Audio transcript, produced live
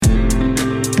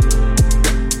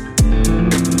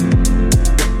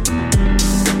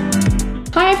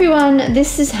everyone,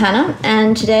 this is Hannah,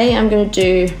 and today I'm going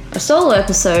to do a solo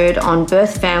episode on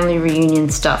birth family reunion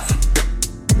stuff.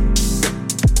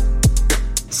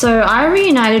 So I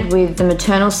reunited with the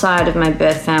maternal side of my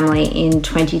birth family in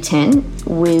 2010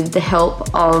 with the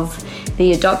help of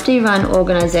the adoptee-run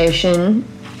organisation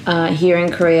here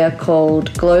in Korea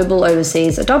called Global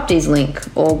Overseas Adoptees Link,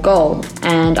 or GOAL,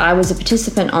 and I was a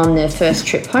participant on their first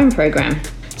trip home program.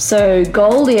 So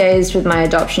GOAL liaised with my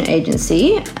adoption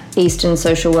agency, Eastern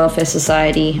Social Welfare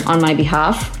Society, on my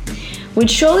behalf,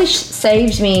 which surely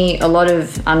saved me a lot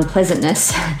of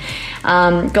unpleasantness.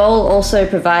 GOAL also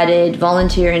provided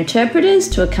volunteer interpreters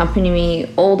to accompany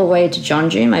me all the way to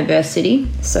Jeonju, my birth city,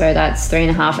 so that's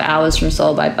 3.5 hours from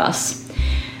Seoul by bus.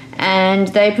 And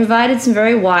they provided some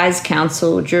very wise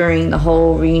counsel during the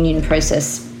whole reunion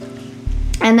process.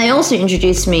 And they also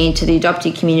introduced me to the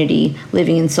adoptee community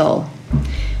living in Seoul.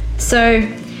 So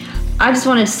I just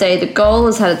wanted to say that GOAL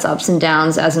has had its ups and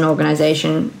downs as an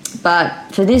organisation, but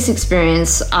for this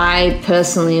experience, I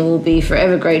personally will be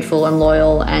forever grateful and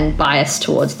loyal and biased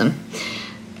towards them.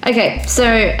 Okay, so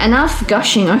enough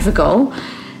gushing over GOAL.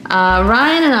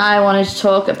 Ryan and I wanted to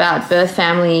talk about birth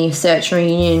family search and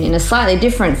reunion in a slightly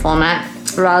different format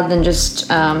rather than just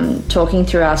talking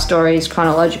through our stories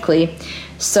chronologically.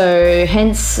 So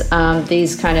hence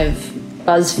these kind of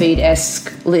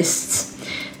BuzzFeed-esque lists.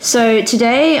 So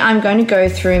today I'm going to go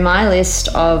through my list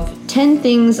of 10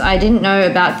 things I didn't know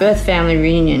about birth family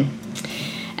reunion.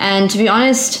 And to be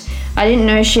honest, I didn't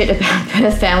know shit about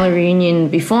birth family reunion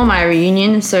before my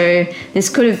reunion, so this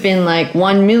could have been like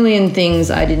 1 million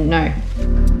things I didn't know.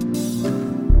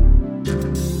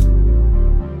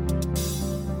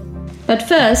 But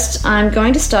first, I'm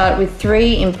going to start with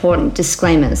 3 important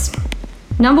disclaimers.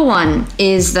 Number 1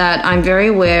 is that I'm very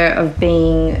aware of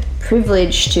being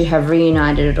privileged to have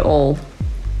reunited at all.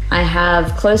 I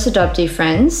have close adoptee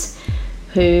friends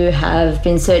who have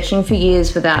been searching for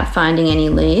years without finding any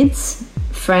leads,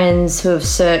 friends who have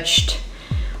searched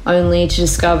only to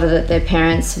discover that their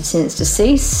parents have since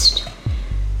deceased,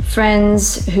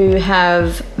 friends who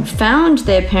have found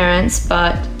their parents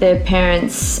but their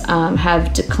parents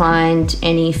have declined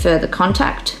any further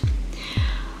contact.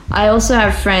 I also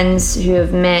have friends who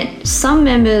have met some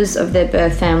members of their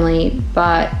birth family,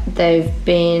 but they've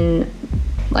been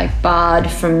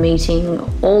barred from meeting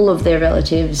all of their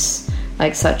relatives,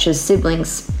 such as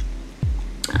siblings.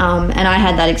 And I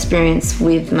had that experience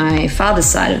with my father's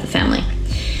side of the family.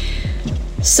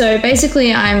 So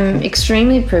basically, I'm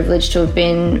extremely privileged to have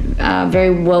been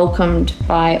very welcomed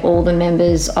by all the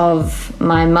members of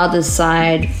my mother's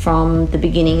side from the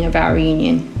beginning of our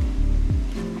reunion.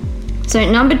 So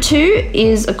number 2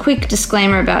 is a quick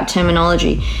disclaimer about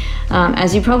terminology.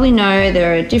 As you probably know,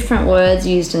 there are different words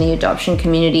used in the adoption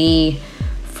community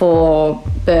for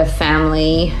birth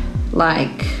family,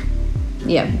 birth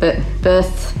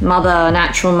mother,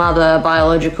 natural mother,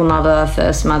 biological mother,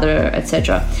 first mother,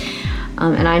 etc.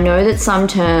 And I know that some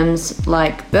terms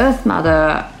like birth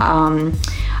mother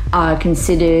are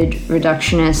considered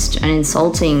reductionist and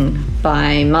insulting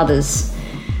by mothers.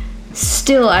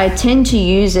 Still, I tend to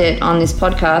use it on this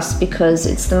podcast because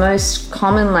it's the most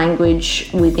common language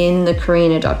within the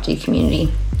Korean adoptee community.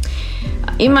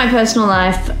 In my personal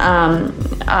life,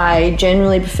 I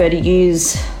generally prefer to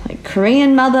use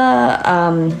Korean mother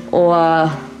or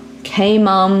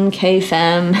K-mum,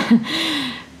 K-fam. And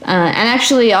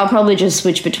actually, I'll probably just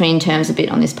switch between terms a bit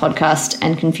on this podcast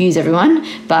and confuse everyone.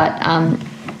 But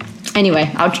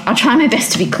anyway, I'll try my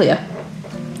best to be clear.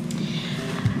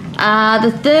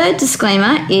 The third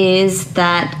disclaimer is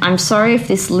that I'm sorry if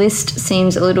this list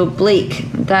seems a little bleak.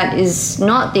 That is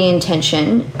not the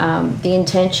intention. The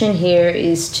intention here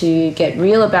is to get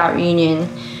real about reunion,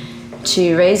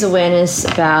 to raise awareness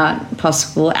about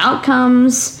possible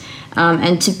outcomes,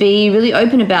 and to be really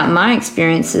open about my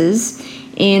experiences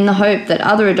in the hope that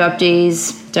other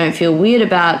adoptees don't feel weird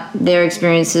about their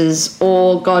experiences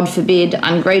or, God forbid,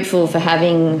 ungrateful for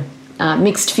having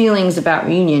mixed feelings about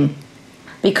reunion.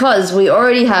 Because we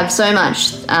already have so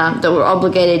much that we're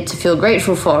obligated to feel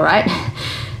grateful for, right?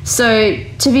 So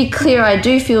to be clear, I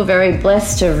do feel very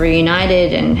blessed to have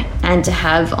reunited and to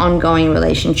have ongoing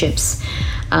relationships.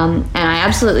 And I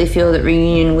absolutely feel that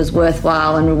reunion was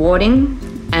worthwhile and rewarding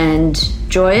and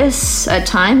joyous at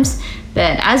times.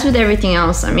 But as with everything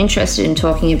else, I'm interested in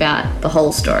talking about the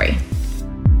whole story.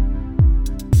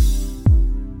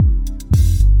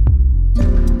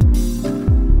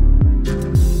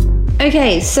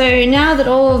 Okay, so now that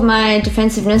all of my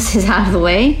defensiveness is out of the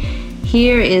way,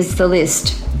 here is the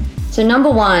list. So number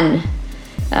 1,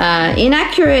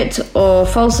 Inaccurate or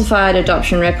falsified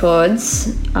adoption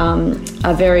records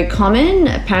are very common,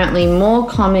 apparently more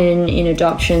common in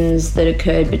adoptions that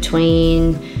occurred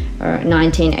between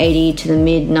 1980 to the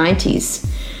mid-90s.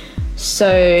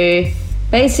 So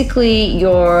basically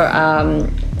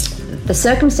the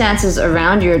circumstances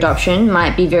around your adoption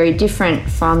might be very different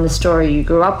from the story you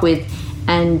grew up with,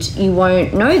 and you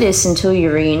won't know this until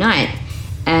you reunite.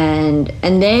 And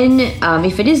then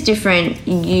if it is different,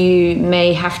 you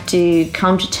may have to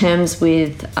come to terms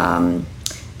with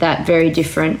that very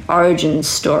different origin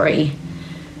story.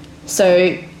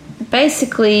 So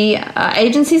basically,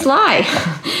 agencies lie.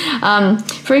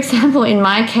 For example, in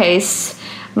my case,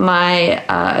 my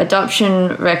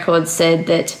adoption record said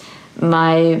that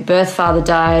my birth father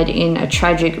died in a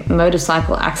tragic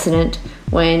motorcycle accident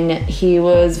when he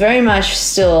was very much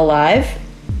still alive.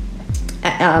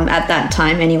 At that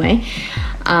time anyway.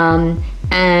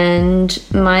 And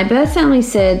my birth family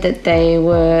said that they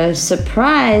were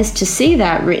surprised to see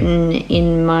that written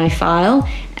in my file,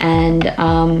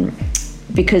 and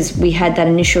because we had that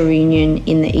initial reunion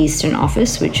in the Eastern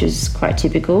office, which is quite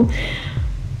typical.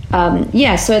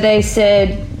 So they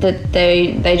said that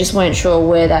they just weren't sure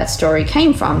where that story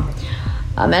came from.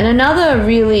 And another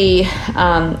really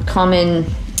common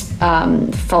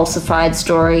falsified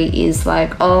story is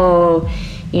like,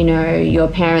 your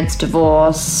parents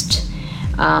divorced.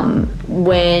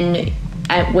 When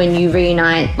you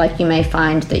reunite, like, you may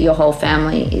find that your whole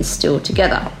family is still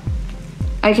together.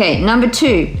 Okay, number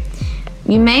 2,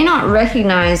 you may not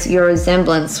recognize your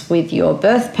resemblance with your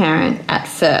birth parent at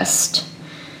first.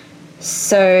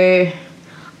 So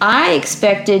I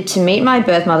expected to meet my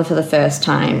birth mother for the first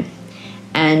time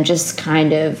and just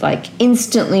kind of like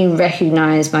instantly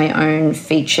recognize my own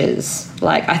features.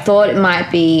 Like, I thought it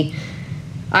might be,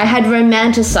 I had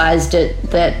romanticized it,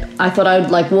 that I thought I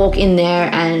would like walk in there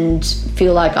and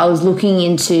feel like I was looking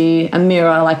into a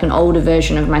mirror, like an older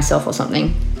version of myself or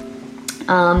something.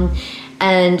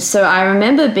 And so I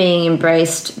remember being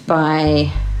embraced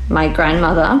by my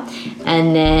grandmother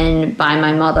and then by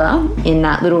my mother in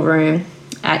that little room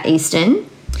at Eastern.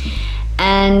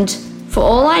 And for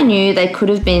all I knew, they could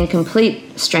have been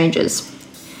complete strangers.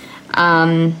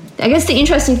 I guess the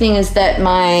interesting thing is that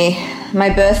my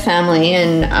birth family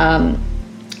and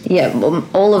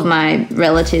all of my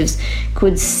relatives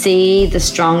could see the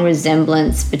strong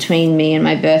resemblance between me and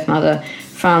my birth mother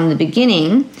from the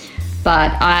beginning,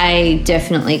 but I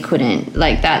definitely couldn't.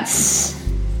 Like, that's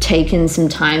taken some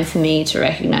time for me to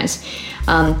recognize.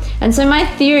 And so my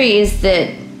theory is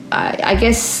that I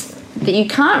guess that you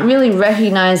can't really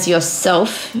recognize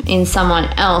yourself in someone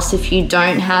else if you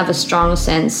don't have a strong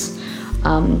sense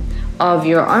of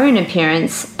your own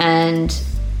appearance. And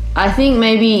I think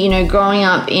maybe, growing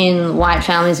up in white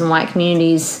families and white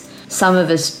communities, some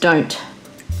of us don't.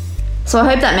 So I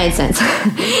hope that made sense.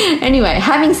 Anyway,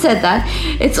 having said that,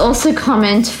 it's also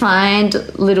common to find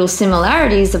little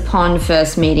similarities upon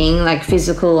first meeting, like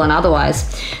physical and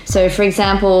otherwise. So for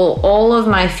example, all of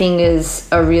my fingers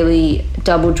are really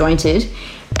double jointed,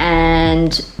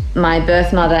 and my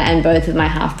birth mother and both of my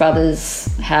half brothers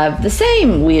have the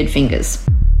same weird fingers.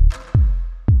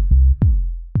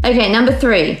 Okay, number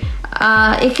 3.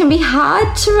 It can be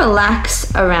hard to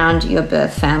relax around your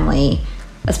birth family,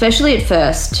 especially at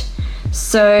first.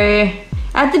 So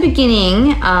at the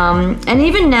beginning, and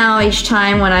even now, each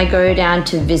time when I go down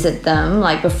to visit them,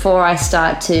 like before I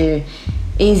start to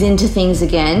ease into things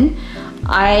again,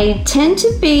 I tend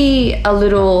to be a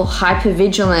little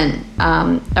hypervigilant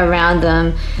around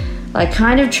them, like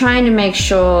kind of trying to make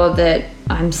sure that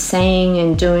I'm saying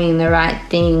and doing the right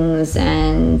things,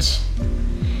 and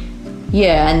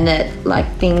that like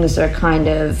things are kind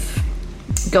of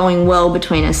going well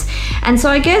between us. And so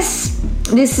I guess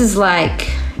this is like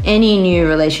any new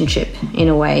relationship in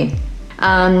a way.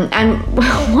 And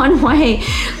one way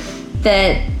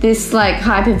that this like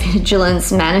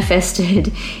hypervigilance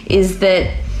manifested is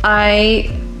that I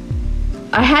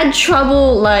had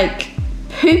trouble like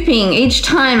pooping each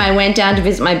time I went down to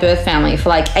visit my birth family for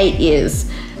like 8 years.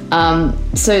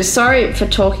 So sorry for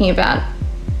talking about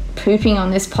pooping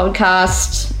on this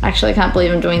podcast. Actually, I can't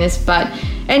believe I'm doing this, but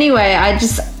anyway,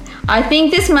 I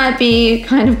think this might be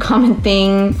kind of common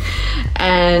thing,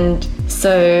 and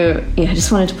so I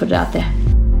just wanted to put it out there.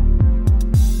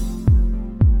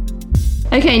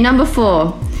 Okay, number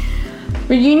 4.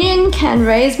 Reunion can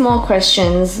raise more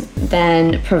questions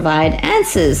than provide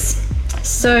answers.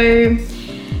 So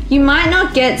you might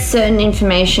not get certain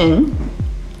information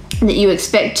that you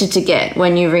expected to get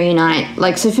when you reunite.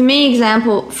 Like, so for me,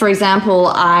 for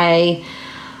example, I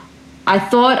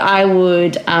thought I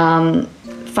would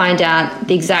find out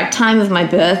the exact time of my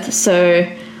birth. So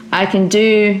I can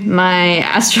do my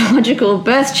astrological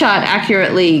birth chart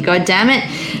accurately, god damn it.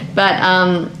 But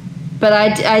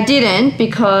I didn't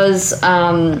because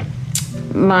I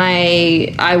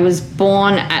was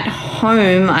born at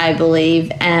home, I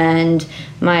believe, and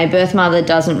my birth mother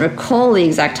doesn't recall the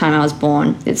exact time I was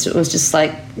born. It was just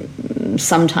like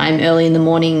sometime early in the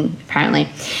morning, apparently.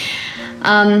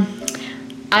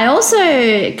 I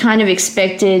also kind of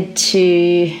expected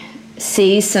to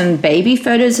see some baby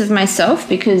photos of myself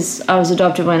because I was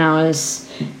adopted when I was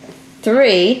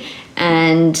 3,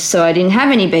 and so I didn't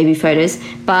have any baby photos,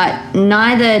 but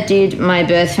neither did my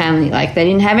birth family. Like, they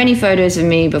didn't have any photos of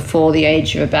me before the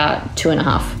age of about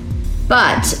 2.5.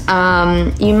 But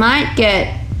you might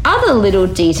get other little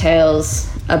details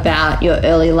about your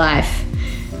early life.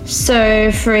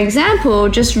 So, for example,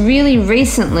 just really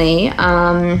recently,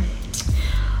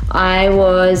 I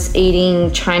was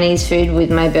eating Chinese food with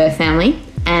my birth family,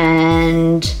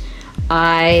 and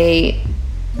I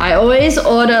always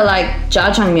order like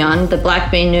jjajangmyeon, the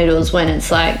black bean noodles, when it's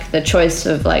like the choice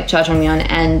of like jjajangmyeon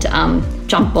and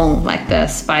jjampong, like the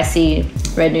spicy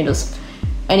red noodles.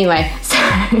 Anyway, so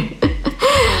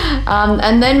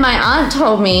and then my aunt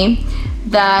told me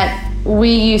that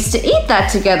we used to eat that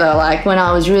together, like when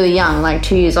I was really young, like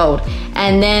 2 years old,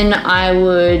 and then I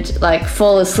would like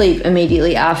fall asleep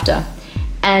immediately after.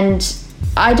 And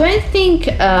I don't think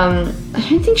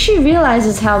she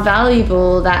realizes how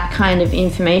valuable that kind of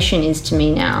information is to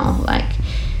me now. Like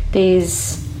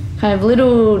these kind of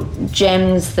little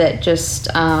gems that just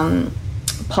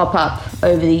pop up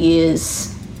over the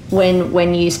years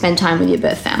when you spend time with your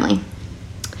birth family.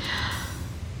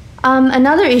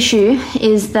 Another issue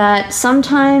is that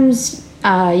sometimes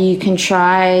you can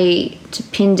try to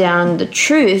pin down the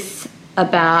truth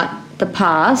about the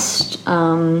past,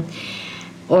 or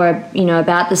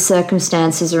about the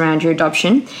circumstances around your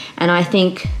adoption, and I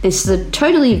think this is a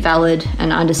totally valid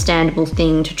and understandable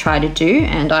thing to try to do,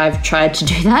 and I've tried to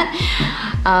do that.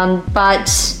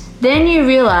 But then you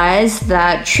realize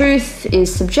that truth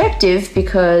is subjective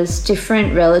because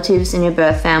different relatives in your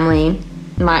birth family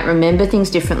might remember things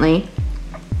differently,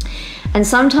 and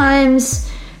sometimes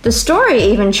the story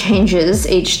even changes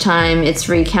each time it's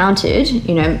recounted,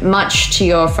 much to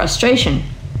your frustration.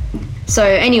 So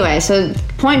anyway, so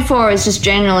point 4 is just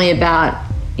generally about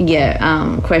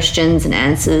questions and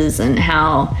answers, and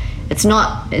how it's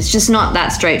just not that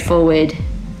straightforward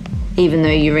even though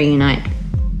you reunite.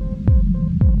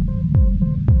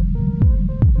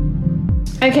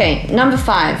 Okay, number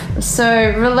 5.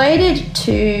 So related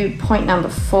to point number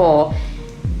 4,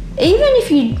 even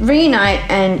if you reunite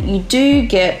and you do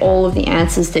get all of the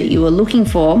answers that you were looking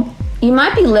for, you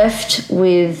might be left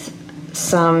with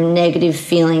some negative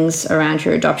feelings around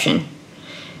your adoption.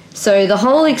 So the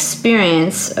whole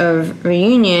experience of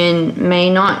reunion may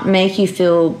not make you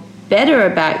feel better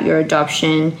about your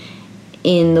adoption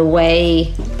in the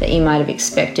way that you might have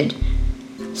expected.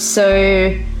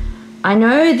 So I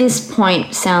know this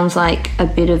point sounds like a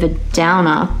bit of a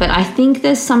downer, but I think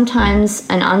there's sometimes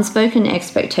an unspoken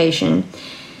expectation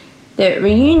that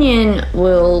reunion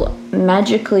will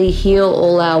magically heal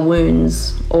all our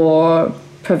wounds or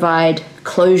provide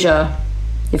closure,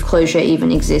 if closure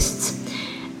even exists.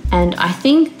 And I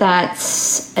think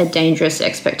that's a dangerous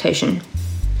expectation.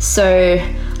 So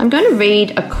I'm going to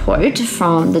read a quote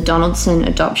from the Donaldson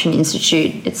Adoption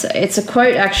Institute. It's a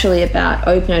quote actually about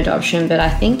open adoption, but I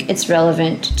think it's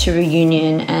relevant to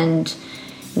reunion and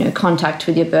contact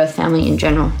with your birth family in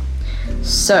general.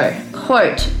 So,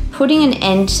 quote, "Putting an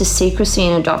end to secrecy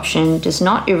in adoption does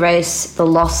not erase the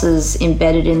losses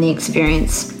embedded in the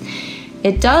experience.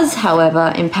 It does,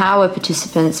 however, empower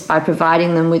participants by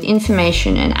providing them with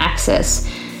information and access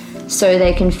so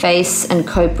they can face and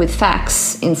cope with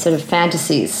facts instead of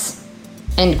fantasies."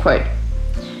 End quote.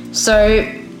 So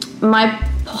my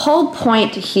whole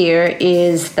point here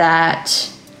is that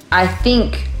I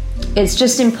think it's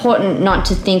just important not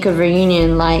to think of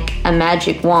reunion like a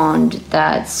magic wand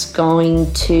that's going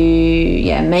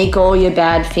to make all your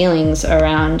bad feelings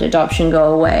around adoption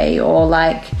go away, or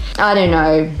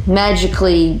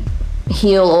magically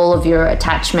heal all of your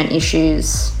attachment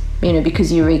issues,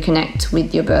 because you reconnect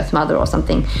with your birth mother or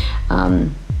something.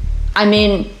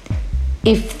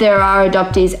 If there are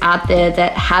adoptees out there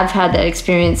that have had that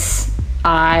experience,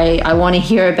 I want to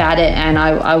hear about it, and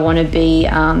I want to be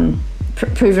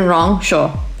proven wrong,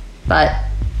 sure. But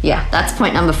yeah, that's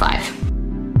point number 5.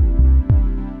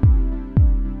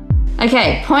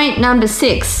 Okay, point number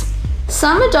 6.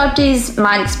 Some adoptees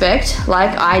might expect,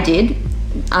 like I did,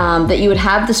 that you would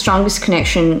have the strongest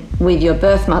connection with your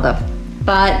birth mother.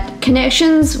 But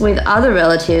connections with other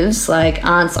relatives, like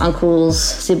aunts, uncles,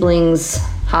 siblings,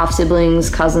 half-siblings,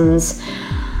 cousins,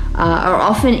 are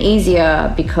often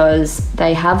easier because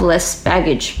they have less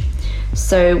baggage.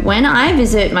 So when I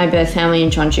visit my birth family in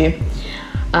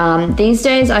Jeonju, these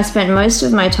days I spend most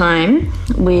of my time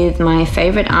with my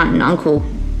favorite aunt and uncle.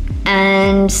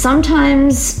 And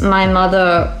sometimes my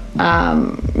mother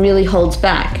really holds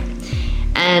back.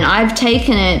 And I've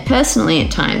taken it personally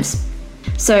at times.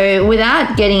 So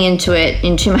without getting into it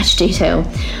in too much detail,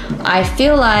 I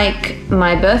feel like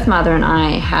my birth mother and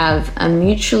I have a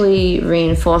mutually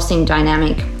reinforcing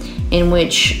dynamic in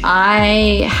which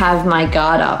I have my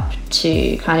guard up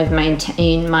to kind of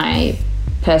maintain my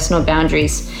personal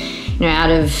boundaries,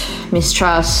 out of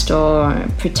mistrust or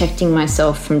protecting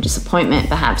myself from disappointment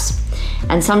perhaps.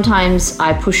 And sometimes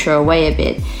I push her away a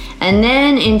bit. And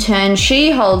then in turn,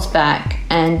 she holds back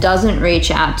and doesn't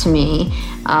reach out to me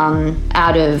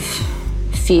out of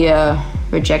fear,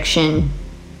 rejection,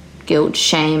 guilt,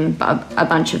 shame, a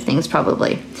bunch of things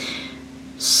probably.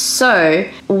 So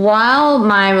while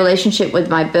my relationship with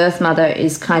my birth mother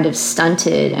is kind of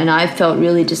stunted, and I felt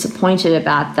really disappointed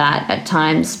about that at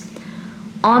times,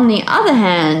 on the other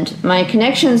hand, my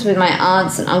connections with my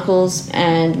aunts and uncles,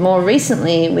 and more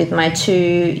recently with my 2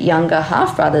 younger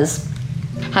half-brothers,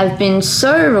 have been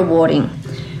so rewarding.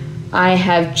 I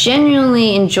have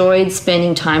genuinely enjoyed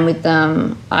spending time with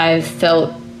them. I've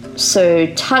felt so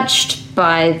touched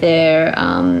by their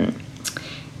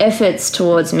efforts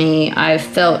towards me. I've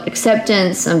felt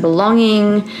acceptance and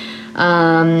belonging.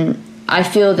 I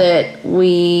feel that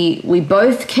we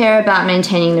both care about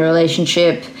maintaining the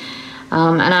relationship.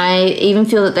 And I even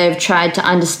feel that they've tried to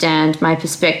understand my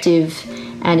perspective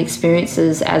and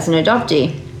experiences as an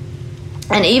adoptee.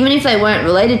 And even if they weren't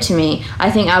related to me,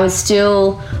 I think I would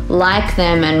still like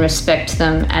them and respect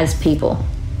them as people.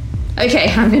 Okay,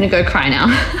 I'm going to go cry now.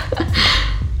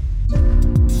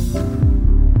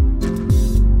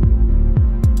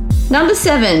 Number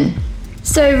 7.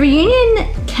 So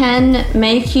reunion can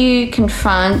make you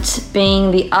confront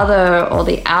being the other or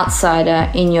the outsider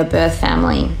in your birth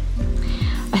family.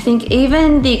 I think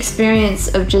even the experience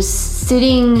of just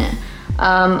sitting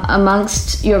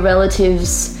amongst your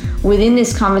relatives within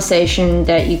this conversation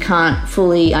that you can't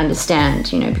fully understand,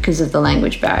 because of the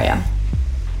language barrier.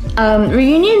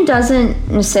 Reunion doesn't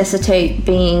necessitate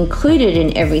being included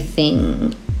in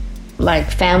everything, like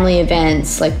family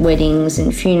events, like weddings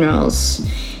and funerals,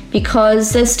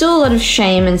 because there's still a lot of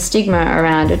shame and stigma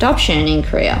around adoption in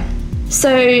Korea.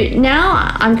 So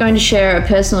now I'm going to share a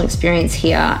personal experience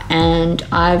here, and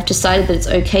I've decided that it's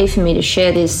okay for me to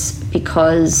share this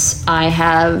because I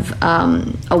have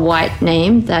a white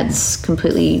name that's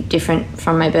completely different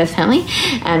from my birth family,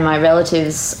 and my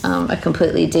relatives are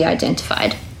completely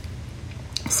de-identified.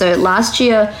 So last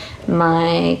year,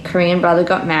 my Korean brother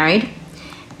got married,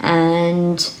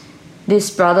 and this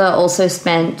brother also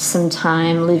spent some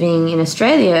time living in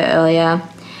Australia earlier.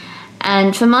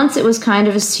 And for months it was kind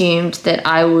of assumed that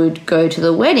I would go to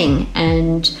the wedding,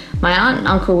 and my aunt and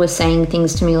uncle were saying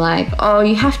things to me like, oh,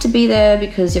 you have to be there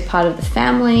because you're part of the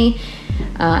family,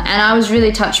 and I was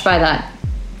really touched by that.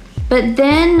 But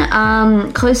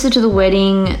then closer to the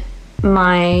wedding,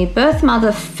 my birth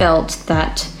mother felt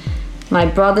that my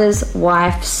brother's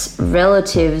wife's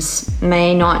relatives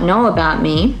may not know about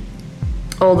me,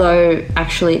 although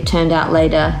actually it turned out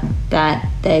later that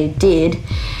they did.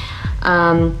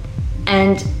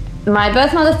 And my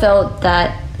birth mother felt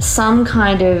that some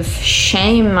kind of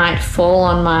shame might fall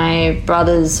on my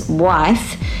brother's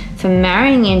wife for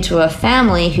marrying into a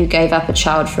family who gave up a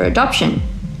child for adoption.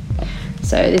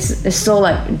 So this is all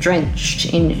like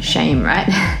drenched in shame, right?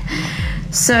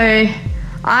 So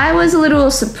I was a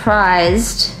little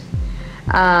surprised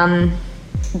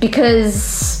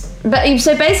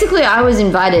so basically I was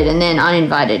invited and then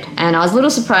uninvited, and I was a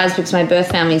little surprised because my birth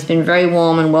family has been very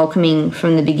warm and welcoming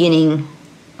from the beginning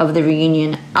of the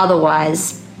reunion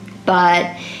otherwise.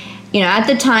 But, at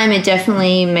the time it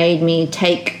definitely made me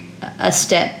take a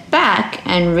step back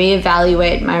and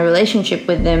reevaluate my relationship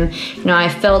with them. I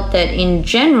felt that in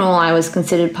general I was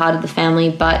considered part of the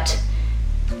family, but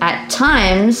at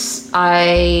times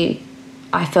I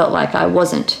felt like I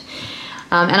wasn't.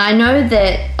 And I know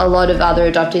that a lot of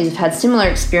other adoptees have had similar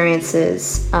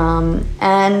experiences, and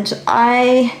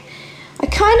I'm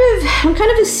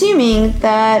kind of assuming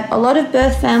that a lot of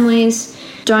birth families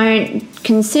don't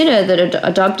consider that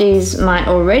adoptees might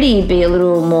already be a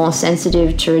little more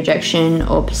sensitive to rejection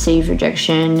or perceived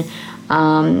rejection.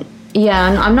 And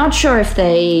I'm not sure if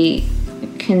they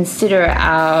consider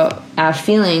our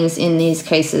feelings in these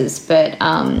cases, but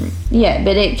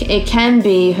it can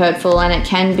be hurtful and it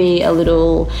can be a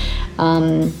little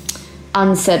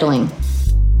unsettling.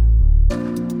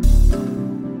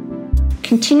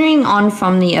 continuing on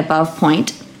from the above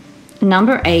point,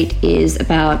 number 8 is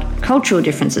about cultural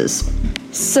differences.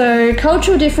 So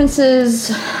cultural differences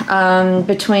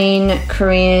between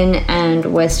Korean and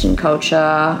Western culture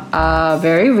are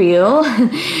very real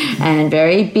and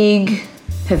very big,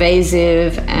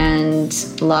 pervasive,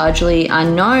 and largely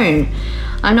unknown.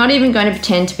 I'm not even going to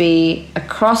pretend to be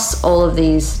across all of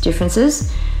these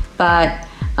differences, but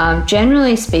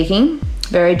generally speaking,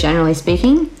 very generally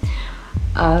speaking,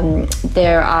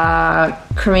 there are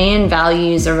Korean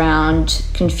values around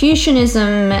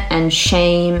Confucianism and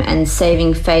shame and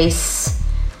saving face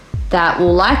that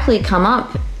will likely come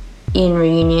up in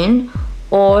reunion,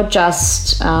 or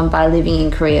just by living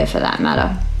in Korea for that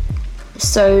matter.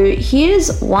 So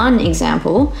here's one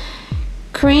example.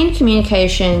 Korean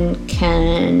communication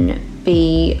can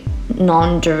be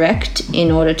non-direct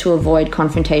in order to avoid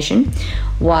confrontation,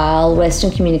 while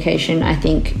Western communication, I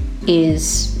think,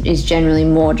 is generally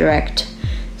more direct.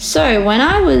 So when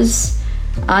I was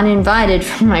uninvited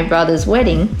for my brother's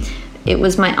wedding, it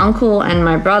was my uncle and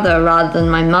my brother rather than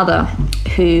my mother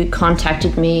who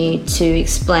contacted me to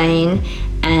explain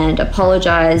and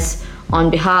apologize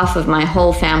on behalf of my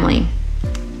whole family.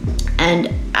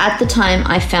 And at the time,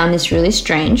 I found this really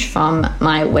strange from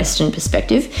my Western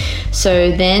perspective.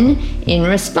 So then, in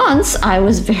response, I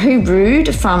was very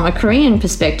rude from a Korean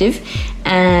perspective,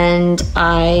 and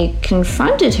I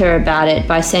confronted her about it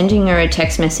by sending her a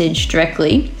text message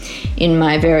directly in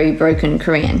my very broken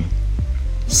Korean.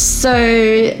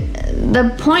 So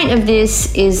the point of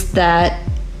this is that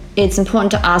it's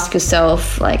important to ask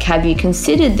yourself, like, have you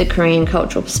considered the Korean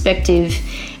cultural perspective,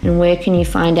 and where can you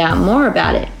find out more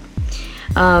about it?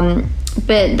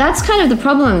 But that's kind of the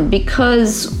problem,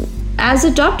 because as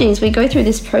adoptees, we go through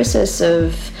this process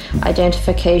of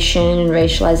identification and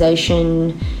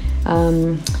racialization,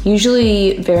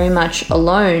 usually very much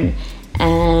alone.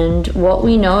 And what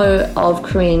we know of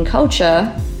Korean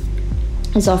culture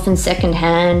is often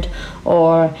secondhand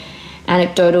or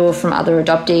anecdotal from other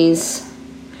adoptees,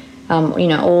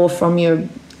 or from your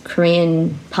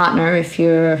Korean partner if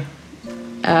you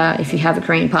have a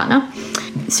Korean partner.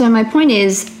 So my point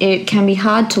is, it can be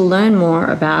hard to learn more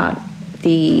about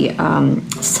the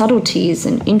subtleties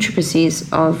and intricacies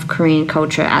of Korean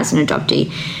culture as an adoptee.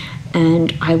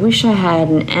 And I wish I had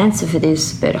an answer for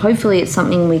this, but hopefully it's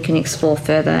something we can explore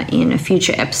further in a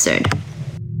future episode.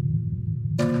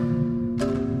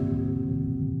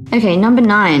 Okay, number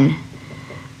 9.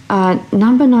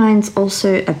 Number 9's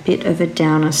also a bit of a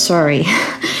downer, sorry.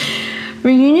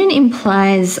 Reunion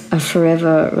implies a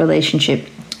forever relationship,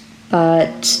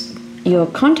 but your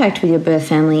contact with your birth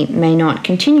family may not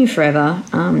continue forever,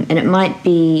 and it might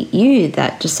be you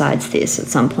that decides this at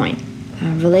some point.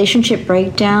 Relationship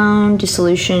breakdown,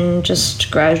 dissolution,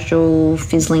 just gradual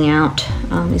fizzling out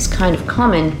is kind of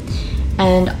common,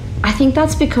 and I think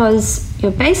that's because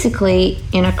you're basically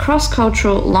in a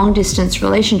cross-cultural long-distance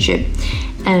relationship,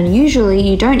 and usually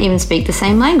you don't even speak the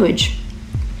same language.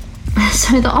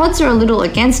 So the odds are a little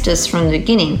against us from the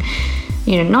beginning.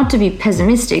 Not to be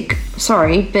pessimistic,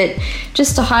 sorry, but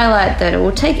just to highlight that it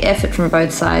will take effort from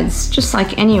both sides, just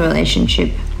like any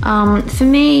relationship. For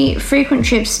me, frequent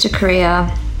trips to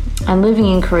Korea and living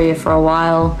in Korea for a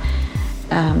while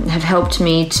have helped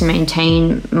me to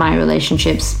maintain my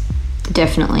relationships,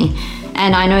 definitely.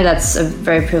 And I know that's a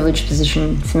very privileged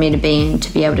position for me to be in,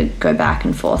 to be able to go back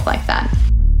and forth like that.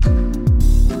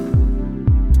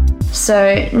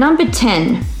 So, number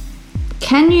 10.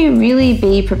 Can you really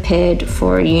be prepared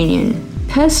for a reunion?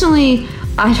 Personally,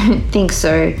 I don't think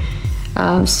so.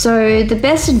 So the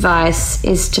best advice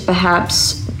is to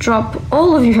perhaps drop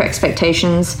all of your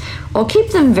expectations, or keep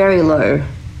them very low.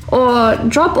 Or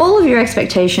drop all of your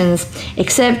expectations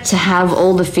except to have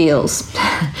all the feels.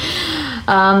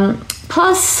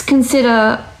 Plus,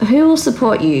 consider who will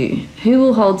support you, who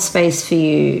will hold space for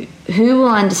you, who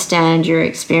will understand your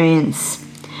experience.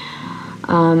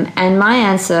 And my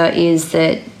answer is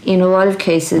that in a lot of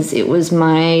cases, it was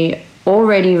my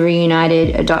already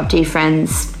reunited adoptee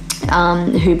friends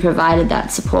who provided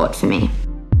that support for me.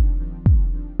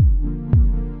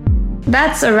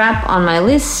 That's a wrap on my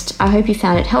list. I hope you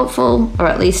found it helpful, or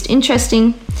at least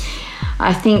interesting.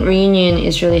 I think reunion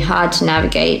is really hard to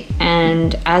navigate,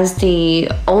 and as the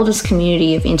oldest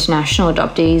community of international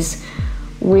adoptees,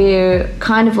 we're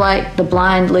kind of like the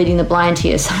blind leading the blind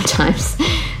here sometimes.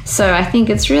 So I think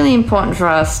it's really important for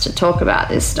us to talk about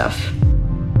this stuff.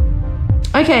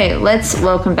 Okay, let's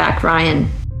welcome back Ryan.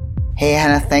 Hey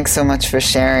Hannah, thanks so much for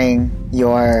sharing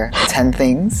your 10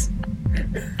 things.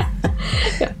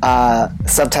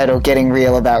 Subtitle, Getting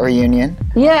Real About Reunion.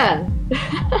 Yeah.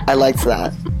 I liked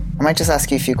that. I might just ask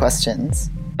you a few questions.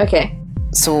 Okay.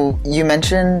 So you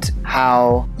mentioned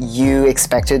how you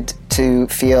expected to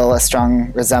feel a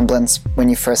strong resemblance when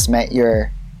you first met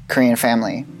your Korean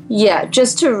family. Yeah,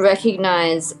 just to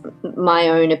recognize my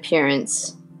own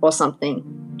appearance or something.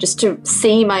 Just to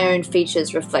see my own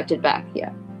features reflected back,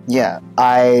 yeah. Yeah,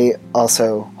 I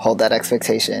also hold that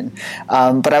expectation.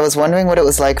 But I was wondering what it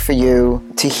was like for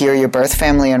you to hear your birth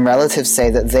family and relatives say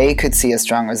that they could see a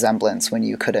strong resemblance when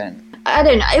you couldn't. I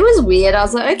don't know. It was weird. I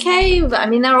was like, okay. But I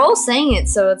mean, they're all saying it.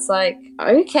 So it's like,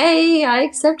 okay, I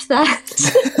accept that.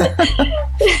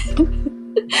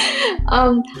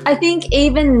 I think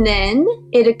even then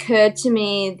it occurred to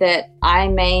me that I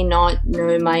may not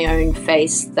know my own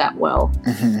face that well.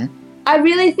 Mm-hmm. I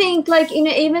really think, like, you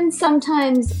know, even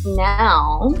sometimes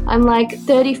now, I'm like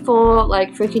 34,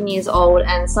 like, freaking years old,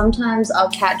 and sometimes I'll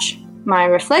catch my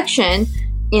reflection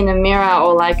in a mirror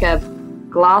or like a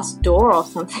glass door or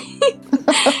something. You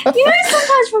know,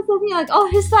 sometimes from looking like, oh,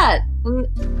 who's that? And,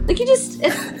 like, you just, I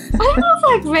don't know if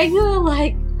like regular,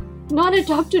 like,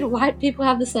 non-adopted white people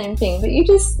have the same thing, but you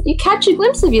catch a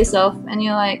glimpse of yourself and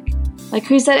you're like,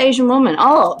 who's that Asian woman?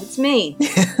 Oh, it's me.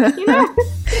 You know?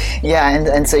 Yeah,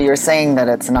 and so you're saying that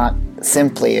it's not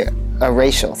simply a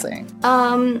racial thing.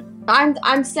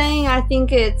 I'm saying I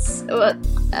think it's a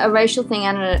racial thing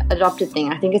and an adopted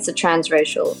thing. I think it's a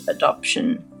transracial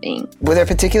adoption thing. Were there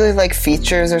particularly like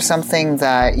features or something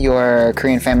that your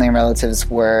Korean family and relatives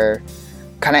were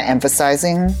kind of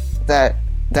emphasizing that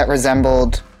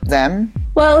resembled them?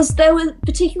 Well, they were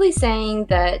particularly saying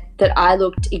that I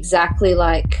looked exactly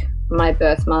like my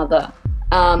birth mother.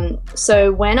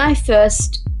 So when I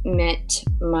first met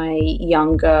my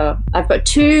I've got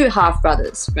two half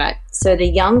brothers, right? So the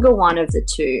younger one of the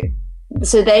two,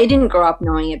 so they didn't grow up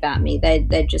knowing about me.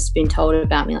 They'd just been told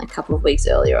about me like a couple of weeks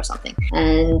earlier or something.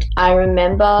 And I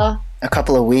remember... A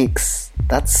couple of weeks?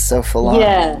 That's so full on.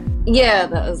 Yeah,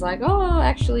 that was like, oh,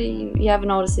 actually, you have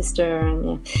an older sister.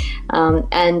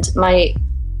 And my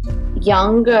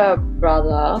younger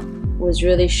brother was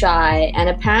really shy, and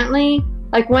apparently,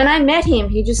 like, when I met him,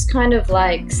 he just kind of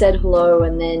like said hello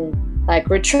and then like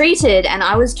retreated, and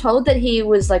I was told that he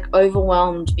was like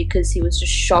overwhelmed because he was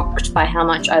just shocked by how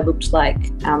much I looked like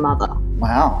our mother.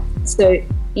 Wow. So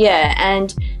yeah,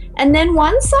 and then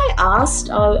once I asked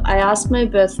my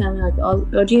birth family, like, oh,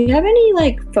 do you have any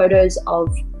like photos of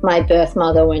my birth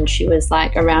mother when she was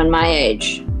like around my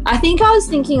age? I think I was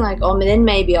thinking like, oh, then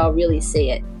maybe I'll really see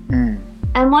it.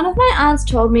 And one of my aunts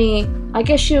told me, I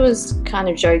guess she was kind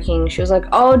of joking. She was like,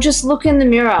 oh, just look in the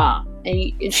mirror.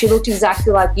 And she looked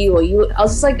exactly like you or you. I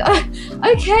was just like, oh,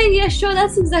 okay, yeah, sure,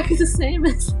 that's exactly the same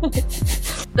as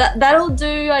that'll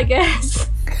do, I guess.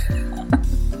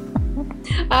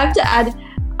 I have to add,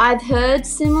 I've heard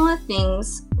similar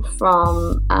things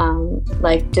from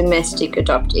like domestic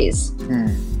adoptees,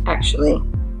 actually,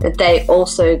 that they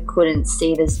also couldn't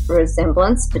see this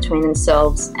resemblance between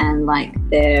themselves and like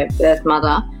their birth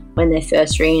mother when they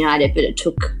first reunited, but it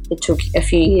took a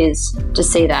few years to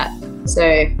see that.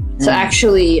 So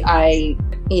actually I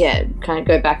kind of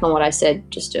go back on what I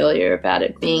said just earlier about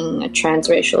it being a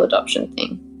transracial adoption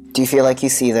thing. Do you feel like you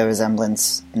see the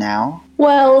resemblance now?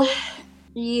 Well,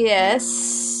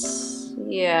 yes.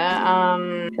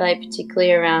 Yeah. Like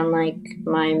particularly around like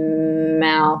my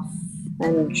mouth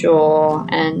and jaw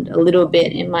and a little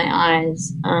bit in my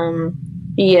eyes.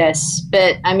 Yes,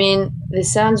 but I mean,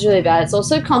 this sounds really bad. It's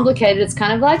also complicated. It's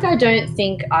kind of like I don't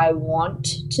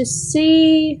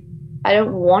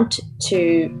want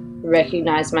to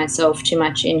recognize myself too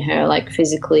much in her, like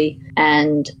physically,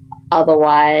 and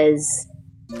otherwise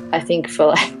I think for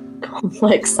like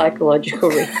complex psychological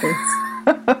reasons.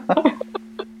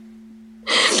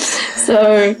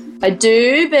 So I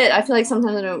do, but I feel like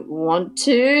sometimes I don't want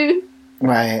to.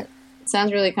 Right. It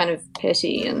sounds really kind of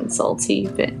petty and salty,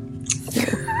 but...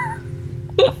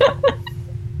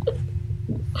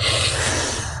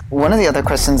 One of the other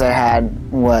questions I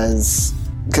had was,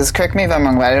 because correct me if I'm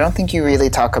wrong, but I don't think you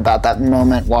really talk about that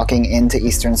moment walking into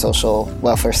Eastern Social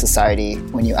Welfare Society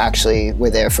when you actually were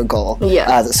there for Goal.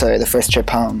 Yeah. The first trip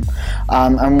home.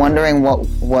 I'm wondering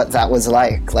what that was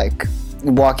like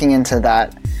walking into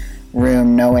that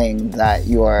room knowing that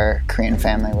your Korean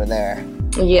family were there.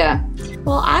 Yeah.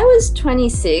 Well, I was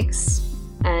 26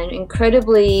 and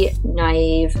incredibly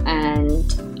naive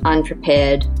and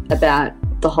unprepared about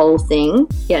the whole thing.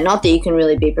 Yeah, not that you can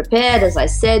really be prepared, as I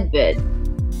said, but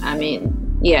I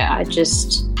mean, yeah, I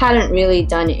just hadn't really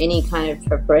done any kind of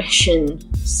preparation.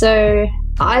 So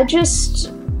I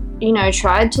just,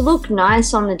 tried to look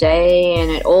nice on the day,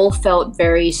 and it all felt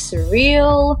very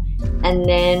surreal. And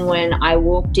then when I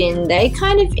walked in, they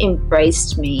kind of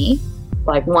embraced me,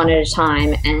 like one at a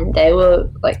time, and they were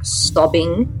like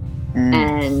sobbing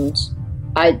and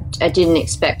I didn't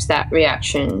expect that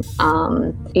reaction.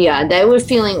 They were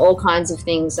feeling all kinds of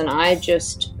things, and I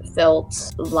just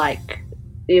felt like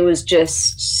it was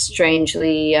just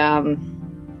strangely,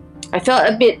 I felt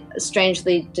a bit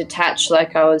strangely detached,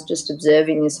 like I was just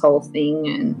observing this whole thing.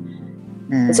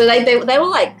 And so they were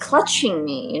like clutching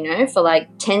me, you know, for like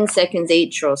 10 seconds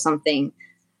each or something.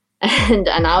 And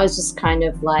I was just kind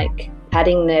of like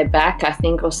patting their back, I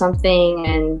think, or something.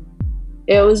 And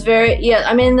it was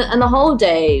and the whole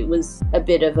day was a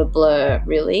bit of a blur,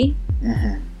 really.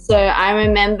 So I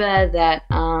remember that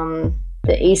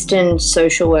the Eastern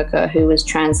social worker who was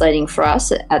translating for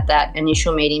us at that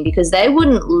initial meeting, because they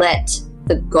wouldn't let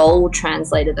the gold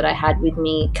translator that I had with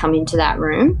me come into that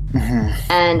room.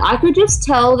 And I could just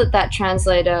tell that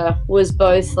translator was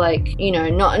both like, you know,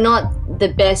 not the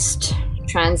best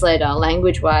translator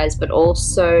language-wise, but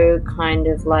also kind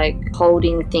of like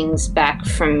holding things back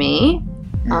from me.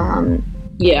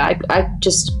 I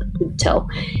just could tell.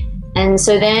 And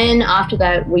so then after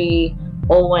that, we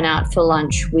all went out for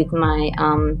lunch with my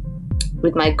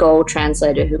gold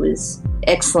translator, who was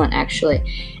excellent actually.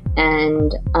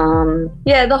 And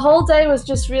the whole day was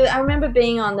just really, I remember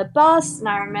being on the bus, and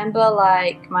I remember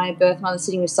like my birth mother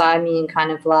sitting beside me and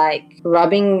kind of like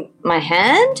rubbing my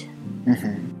hand.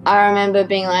 I remember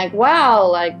being like, wow,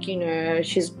 like, you know,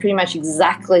 she's pretty much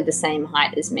exactly the same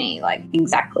height as me, like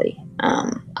exactly.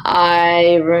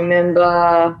 I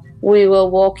remember we were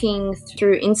walking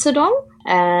through Insadong,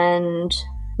 and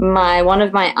one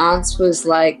of my aunts was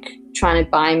like trying to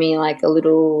buy me like a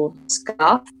little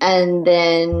scarf, and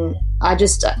then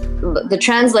the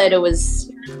translator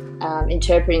was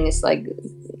interpreting this like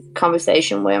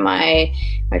conversation where my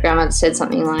grandmother said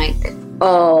something like,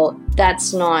 oh,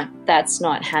 that's not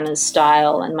Hannah's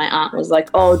style, and my aunt was like,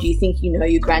 oh, do you think you know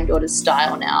your granddaughter's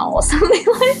style now, or something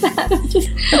like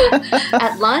that.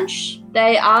 At lunch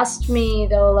they asked me,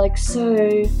 they were like,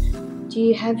 so do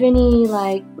you have any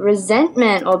like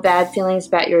resentment or bad feelings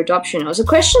about your adoption? It was a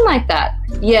question like that.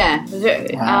 Yeah,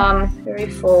 very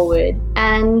forward.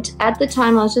 And at the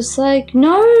time I was just like,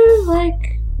 no,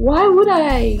 like, why would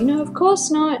I? You know, of course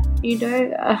not, you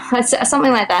know,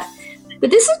 something like that. But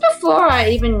this is before I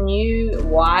even knew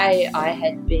why I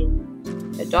had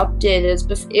been adopted.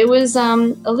 It was a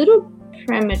little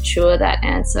premature, that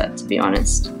answer, to be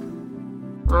honest.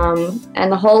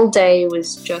 And the whole day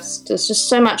was there's just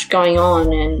so much going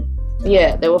on, and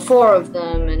there were 4 of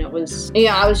them, and it was,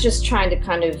 I was just trying to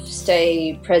kind of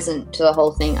stay present to the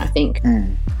whole thing, I think.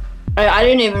 I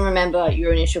didn't even remember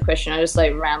your initial question. I just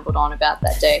like rambled on about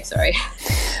that day, sorry.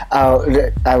 Oh,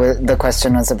 the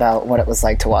question was about what it was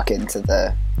like to walk into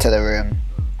the room.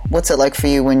 What's it like for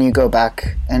you when you go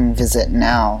back and visit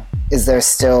now? Is there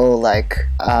still like,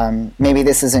 maybe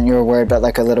this isn't your word, but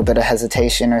like a little bit of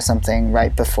hesitation or something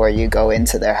right before you go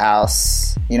into their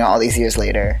house, you know, all these years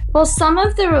later? Well, some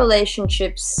of the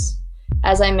relationships,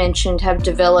 as I mentioned, have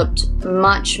developed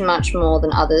much, much more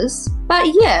than others. But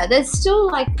yeah, there's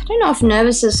still like, I don't know if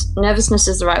nervousness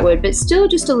is the right word, but still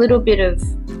just a little bit of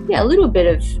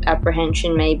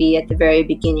apprehension maybe at the very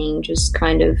beginning, just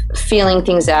kind of feeling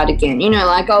things out again. You know,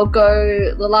 like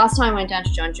the last time I went down to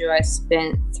Jeonju, I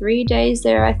spent 3 days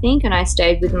there, I think, and I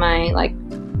stayed with my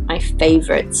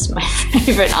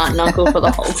favorite aunt and uncle for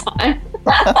the whole time.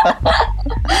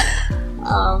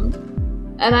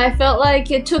 And I felt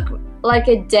like it took like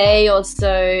a day or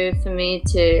so for me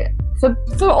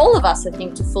for all of us, I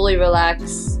think, to fully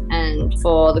relax and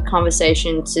for the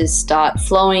conversation to start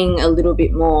flowing a little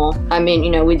bit more. I mean, you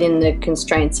know, within the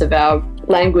constraints of our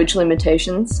language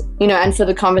limitations, you know, and for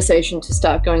the conversation to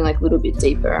start going like a little bit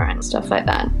deeper and stuff like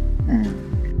that.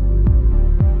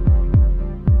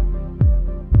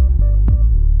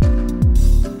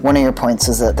 One of your points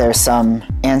is that there's some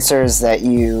answers that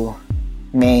you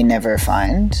may never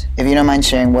find. If you don't mind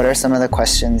sharing, what are some of the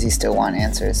questions you still want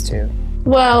answers to?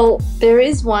 Well, there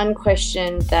is one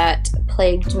question that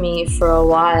plagued me for a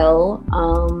while.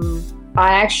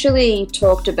 I actually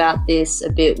talked about this a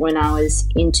bit when I was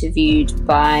interviewed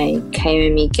by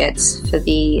Kaomi Getz for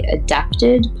the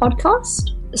Adapted podcast.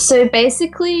 So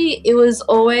basically, it was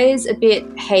always a bit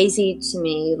hazy to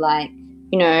me, like,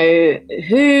 you know,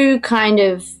 who kind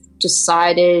of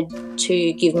decided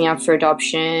to give me up for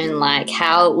adoption, like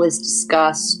how it was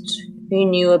discussed, who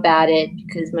knew about it,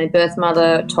 because my birth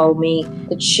mother told me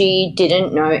that she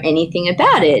didn't know anything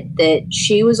about it, that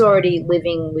she was already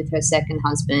living with her second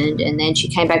husband, and then she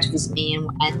came back to visit me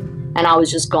and I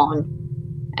was just gone.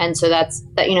 And so that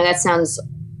sounds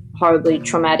horribly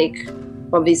traumatic,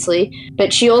 obviously,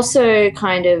 but she also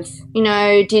kind of, you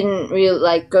know, didn't really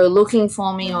like go looking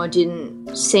for me or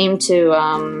didn't seem to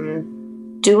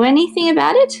do anything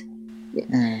about it.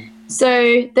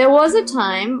 So there was a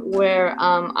time where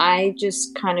I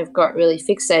just kind of got really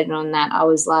fixated on that. I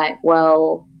was like,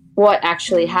 well, what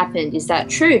actually happened? Is that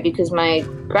true? Because my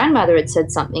grandmother had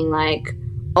said something like,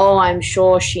 oh, I'm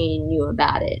sure she knew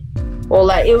about it. Or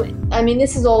like,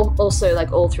 this is all also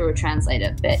like all through a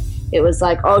translator, but it was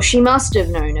like, oh, she must have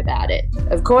known about it.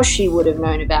 Of course she would have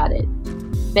known about it.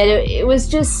 But it was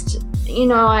just,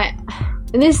 and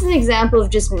this is an example of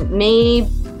just me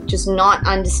just not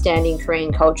understanding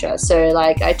Korean culture. So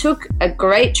like I took a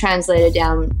great translator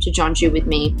down to Jeonju with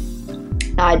me.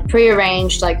 I'd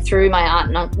prearranged like through my aunt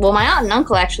and uncle. Well, my aunt and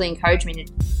uncle actually encouraged me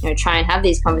to try and have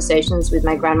these conversations with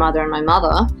my grandmother and my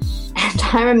mother. And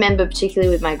I remember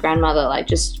particularly with my grandmother, like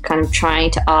just kind of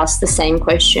trying to ask the same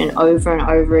question over and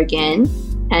over again.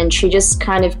 And she just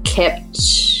kind of kept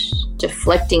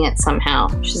deflecting it somehow.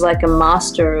 She's like a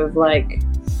master of like...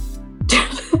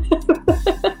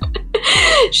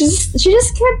 she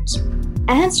just kept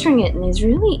answering it in these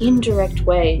really indirect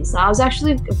ways. I was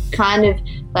actually kind of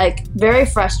like very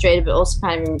frustrated, but also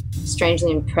kind of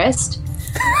strangely impressed.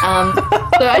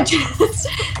 So I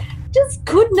just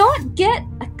could not get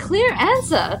a clear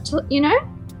answer to,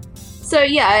 So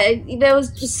yeah, there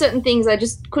was just certain things I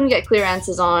just couldn't get clear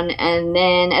answers on. And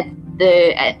then at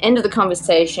the end of the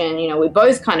conversation, we're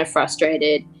both kind of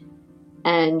frustrated.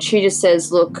 And she just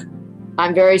says, look,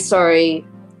 I'm very sorry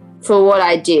for what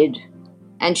I did.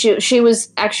 And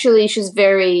she's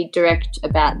very direct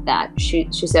about that. She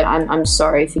said, I'm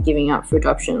sorry for giving up for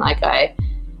adoption.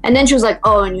 And then she was like,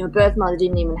 oh, and your birth mother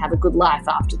didn't even have a good life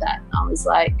after that. And I was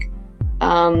like,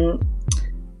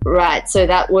 right. So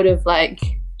that would have like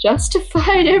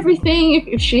justified everything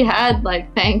if she had,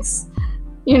 like, thanks.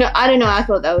 I don't know. I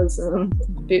thought that was a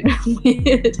bit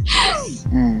weird.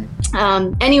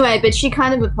 Anyway, but she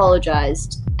kind of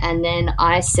apologized. And then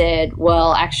I said,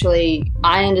 well, actually,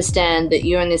 I understand that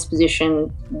you're in this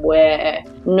position where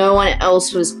no one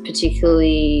else was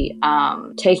particularly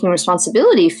taking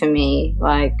responsibility for me.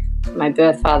 Like, my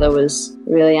birth father was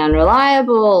really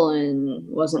unreliable and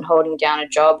wasn't holding down a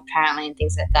job, apparently, and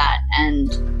things like that. And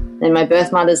then my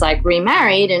birth mother's, like,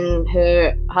 remarried and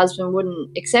her husband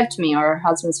wouldn't accept me, or her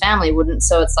husband's family wouldn't.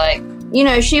 So it's like,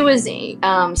 she was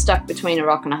stuck between a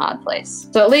rock and a hard place.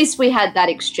 So at least we had that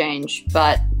exchange.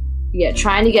 But yeah,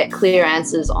 trying to get clear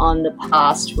answers on the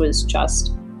past was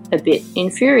just a bit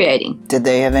infuriating. Did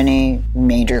they have any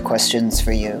major questions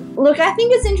for you? Look, I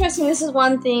think it's interesting. This is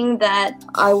one thing that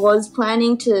I was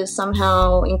planning to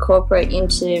somehow incorporate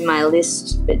into my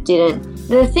list, but didn't.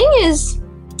 The thing is,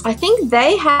 I think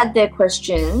they had their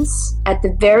questions at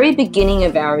the very beginning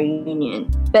of our reunion.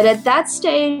 But at that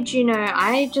stage,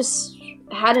 I just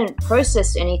hadn't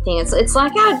processed anything. It's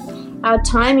like our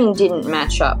timing didn't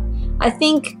match up. I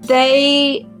think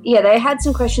they had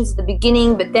some questions at the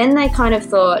beginning, but then they kind of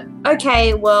thought,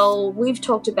 okay, well, we've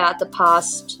talked about the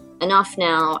past enough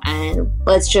now, and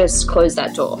let's just close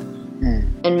that door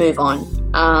and move on.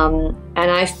 And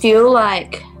I feel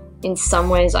like in some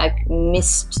ways I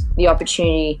missed the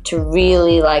opportunity to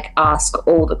really ask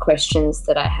all the questions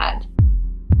that I had.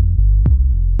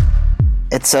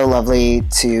 It's so lovely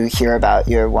to hear about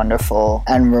your wonderful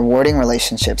and rewarding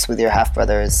relationships with your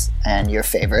half-brothers and your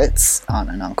favorites, aunt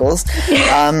and uncles.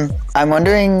 I'm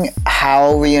wondering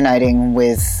how reuniting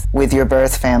with your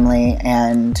birth family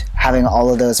and having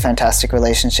all of those fantastic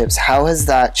relationships, how has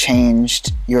that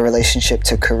changed your relationship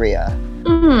to Korea,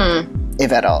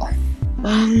 if at all?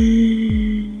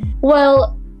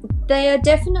 Well, they are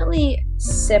definitely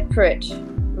separate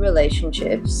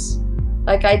relationships.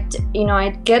 I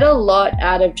get a lot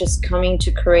out of just coming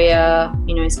to Korea,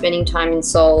 spending time in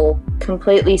Seoul,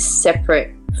 completely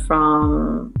separate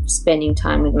from spending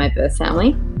time with my birth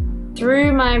family.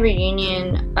 Through my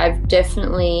reunion, I've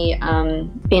definitely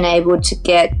been able to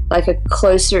get a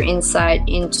closer insight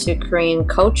into Korean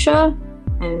culture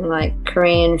and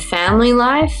Korean family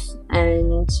life.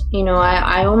 And,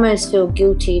 I almost feel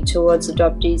guilty towards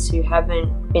adoptees who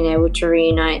haven't been able to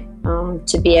reunite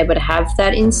to be able to have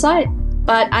that insight.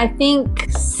 But I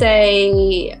think,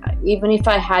 say, even if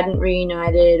I hadn't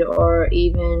reunited, or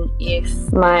even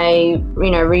if my,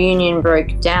 reunion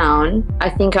broke down,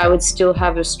 I think I would still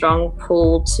have a strong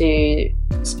pull to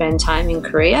spend time in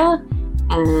Korea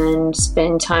and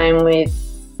spend time with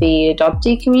the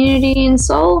adoptee community in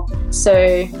Seoul. So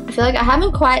I feel like I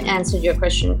haven't quite answered your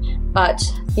question, but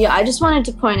yeah, I just wanted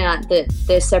to point out that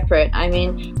they're separate. I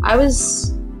mean, I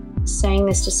was saying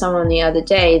this to someone the other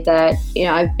day that,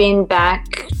 I've been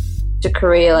back to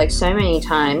Korea so many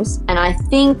times, and I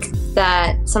think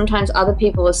that sometimes other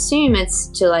people assume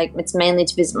it's mainly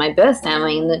to visit my birth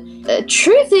family, and the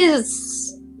truth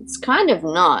is it's kind of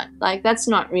not. Like, that's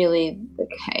not really the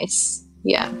case.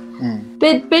 Yeah.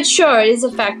 But sure, it is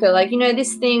a factor. Like,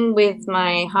 this thing with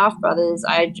my half-brothers,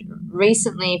 I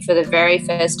recently, for the very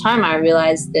first time, I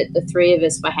realized that the three of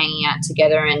us were hanging out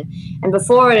together, and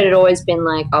before it had always been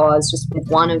like, oh, I was just with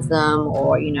one of them,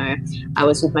 or, I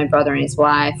was with my brother and his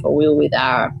wife, or we were with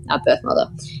our birth mother.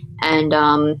 And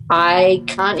I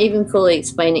can't even fully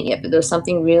explain it yet, but there was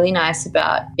something really nice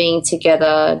about being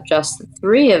together, just the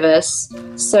three of us.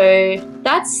 So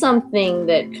that's something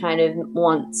that kind of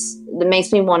that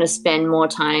makes me want to spend more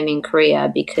time in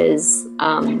Korea, because,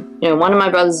 one of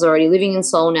my brothers is already living in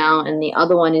Seoul now, and the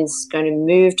other one is going to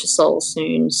move to Seoul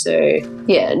soon. So,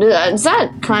 yeah, does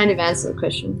that kind of answer the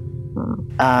question?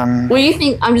 I'm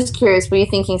just curious, were you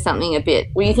thinking of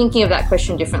that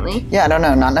question differently? Yeah, I don't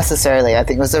know, not necessarily. I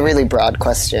think it was a really broad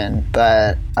question,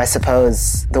 but I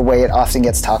suppose the way it often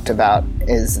gets talked about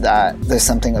is that there's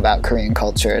something about Korean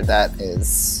culture that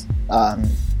is,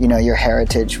 your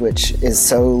heritage, which is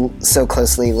so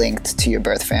closely linked to your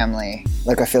birth family.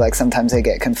 Like, I feel like sometimes they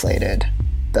get conflated,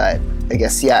 but I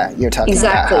guess, yeah, you're talking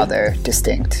about how they're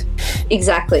distinct.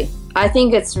 Exactly. I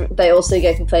think they also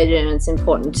get conflated, and it's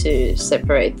important to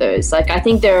separate those. Like, I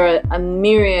think there are a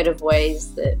myriad of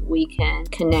ways that we can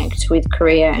connect with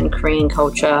Korea and Korean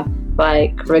culture,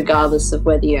 like, regardless of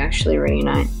whether you actually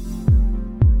reunite.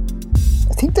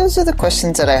 I think those are the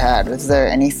questions that I had. Was there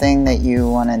anything that you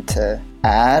wanted to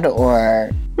add, or?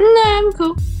 No, I'm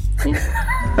cool. Yeah.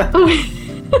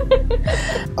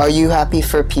 Are you happy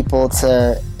for people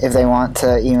to, if they want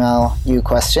to email you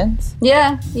questions?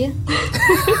 Yeah.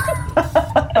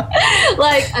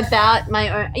 Like, about my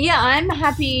own. Yeah, I'm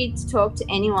happy to talk to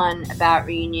anyone about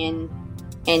reunion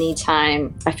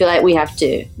anytime. I feel like we have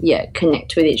to,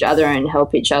 connect with each other and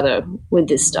help each other with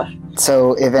this stuff.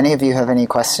 So if any of you have any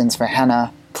questions for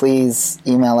Hannah, please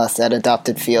email us at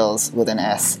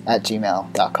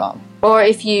adoptedfeels@gmail.com. Or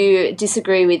if you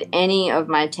disagree with any of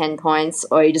my 10 points,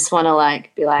 or you just want to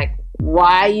be like,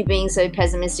 why are you being so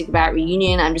pessimistic about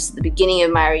reunion? I'm just at the beginning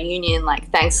of my reunion. Like,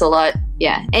 thanks a lot.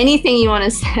 Yeah, anything you want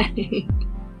to say,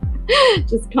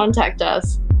 just contact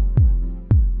us.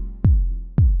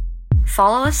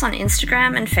 Follow us on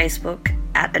Instagram and Facebook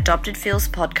at Adopted Feels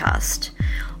Podcast,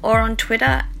 or on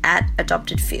Twitter at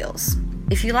Adopted Feels.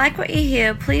 If you like what you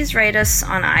hear, please rate us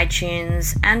on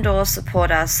iTunes and/or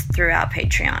support us through our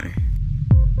Patreon.